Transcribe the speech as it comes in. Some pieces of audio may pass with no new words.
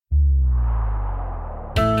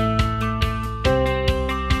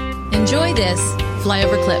this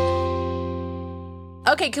flyover clip.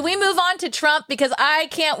 Okay, can we move on to Trump? Because I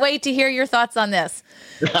can't wait to hear your thoughts on this.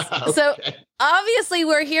 Okay. So obviously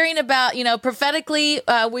we're hearing about, prophetically,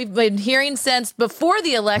 we've been hearing since before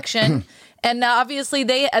the election. And now obviously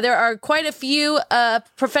there are quite a few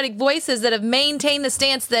prophetic voices that have maintained the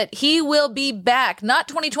stance that he will be back, not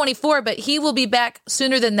 2024, but he will be back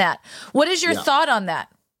sooner than that. What is your thought on that?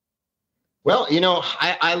 Well,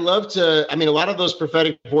 I love to, a lot of those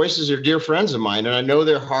prophetic voices are dear friends of mine, and I know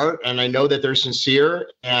their heart, and I know that they're sincere,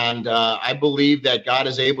 and I believe that God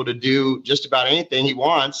is able to do just about anything he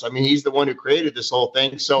wants. He's the one who created this whole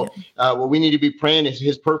thing. So what we need to be praying is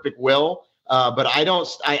his perfect will. But I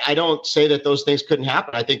don't say that those things couldn't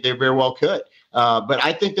happen. I think they very well could. But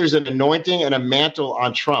I think there's an anointing and a mantle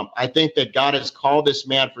on Trump. I think that God has called this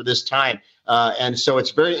man for this time. And so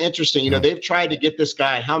it's very interesting. They've tried to get this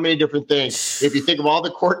guy how many different things, if you think of all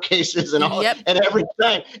the court cases and all and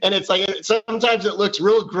everything. And it's like, sometimes it looks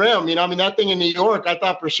real grim. That thing in New York, I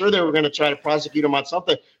thought for sure they were going to try to prosecute him on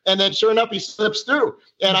something. And then sure enough, he slips through.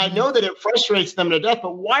 And I know that it frustrates them to death.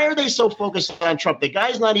 But why are they so focused on Trump? The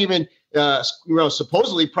guy's not even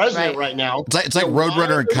supposedly president right now. It's like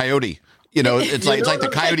Roadrunner and Coyote. It's like the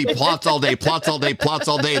coyote plots all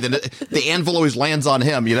day. Then the anvil always lands on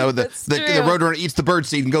him. The Roadrunner eats the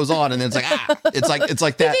birdseed and goes on, and then it's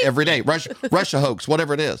like that every day. Russia hoax,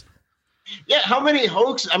 whatever it is. Yeah, how many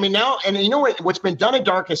hoax? Now, and what's been done in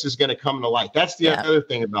darkness is going to come to light. That's the other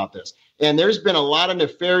thing about this. And there's been a lot of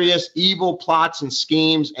nefarious, evil plots and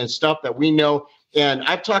schemes and stuff that we know. And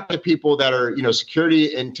I've talked to people that are,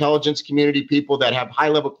 security intelligence community people that have high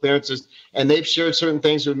level clearances, and they've shared certain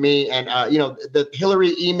things with me. And, the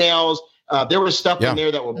Hillary emails, there was stuff in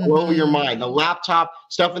there that would blow your mind. The laptop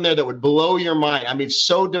stuff in there that would blow your mind.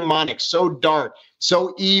 So demonic, so dark,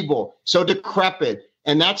 so evil, so decrepit.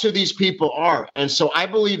 And that's who these people are. And so I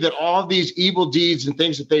believe that all of these evil deeds and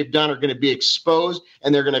things that they've done are going to be exposed,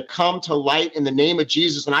 and they're going to come to light in the name of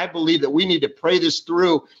Jesus. And I believe that we need to pray this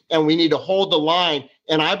through, and we need to hold the line.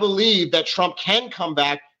 And I believe that Trump can come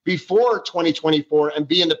back before 2024 and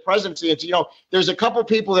be in the presidency. And, there's a couple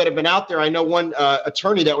people that have been out there. I know one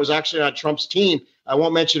attorney that was actually on Trump's team. I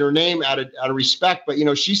won't mention her name out of respect, but,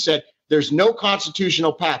 she said there's no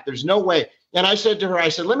constitutional path. There's no way. And I said to her,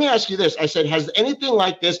 let me ask you this. I said, has anything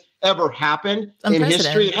like this ever happened in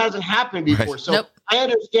history? It hasn't happened before. Right. So I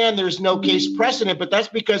understand there's no case precedent, but that's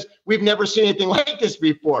because we've never seen anything like this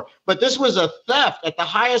before. But this was a theft at the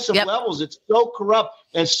highest of levels. It's so corrupt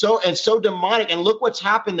and so demonic. And look what's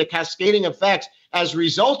happened, the cascading effects as a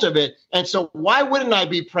result of it. And so why wouldn't I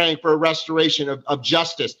be praying for a restoration of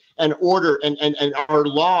justice and order and our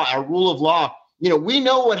law, our rule of law? We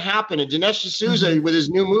know what happened. And Dinesh D'Souza, with his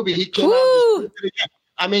new movie, he came out and just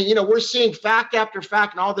again. We're seeing fact after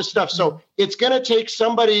fact and all this stuff. So it's going to take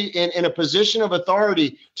somebody in a position of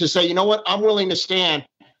authority to say, you know what, I'm willing to stand.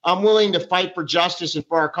 I'm willing to fight for justice and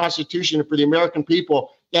for our Constitution and for the American people.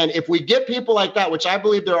 And if we get people like that, which I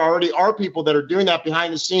believe there already are people that are doing that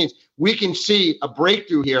behind the scenes, we can see a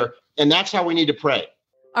breakthrough here. And that's how we need to pray.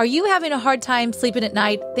 Are you having a hard time sleeping at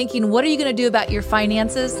night thinking, what are you going to do about your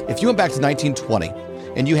finances? If you went back to 1920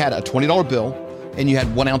 and you had a $20 bill and you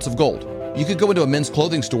had 1 ounce of gold, you could go into a men's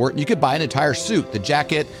clothing store and you could buy an entire suit, the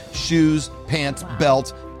jacket, shoes, pants,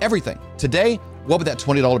 belt, everything. Today, what would that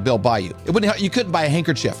 $20 bill buy you? You couldn't buy a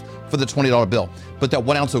handkerchief for the $20 bill, but that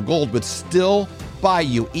 1 ounce of gold would still buy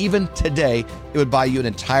you, even today, it would buy you an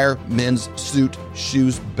entire men's suit,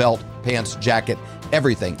 shoes, belt, pants, jacket,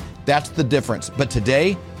 everything. That's the difference. But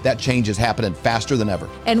today, that change is happening faster than ever.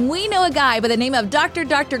 And we know a guy by the name of Dr.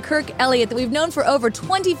 Kirk Elliott that we've known for over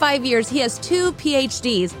 25 years. He has 2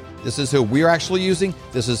 PhDs. This is who we're actually using.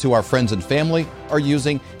 This is who our friends and family are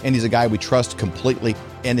using. And he's a guy we trust completely.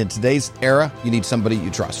 And in today's era, you need somebody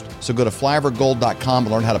you trust. So go to flyovergold.com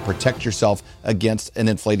and learn how to protect yourself against an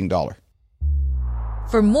inflating dollar.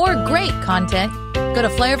 For more great content, go to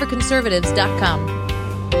flyoverconservatives.com.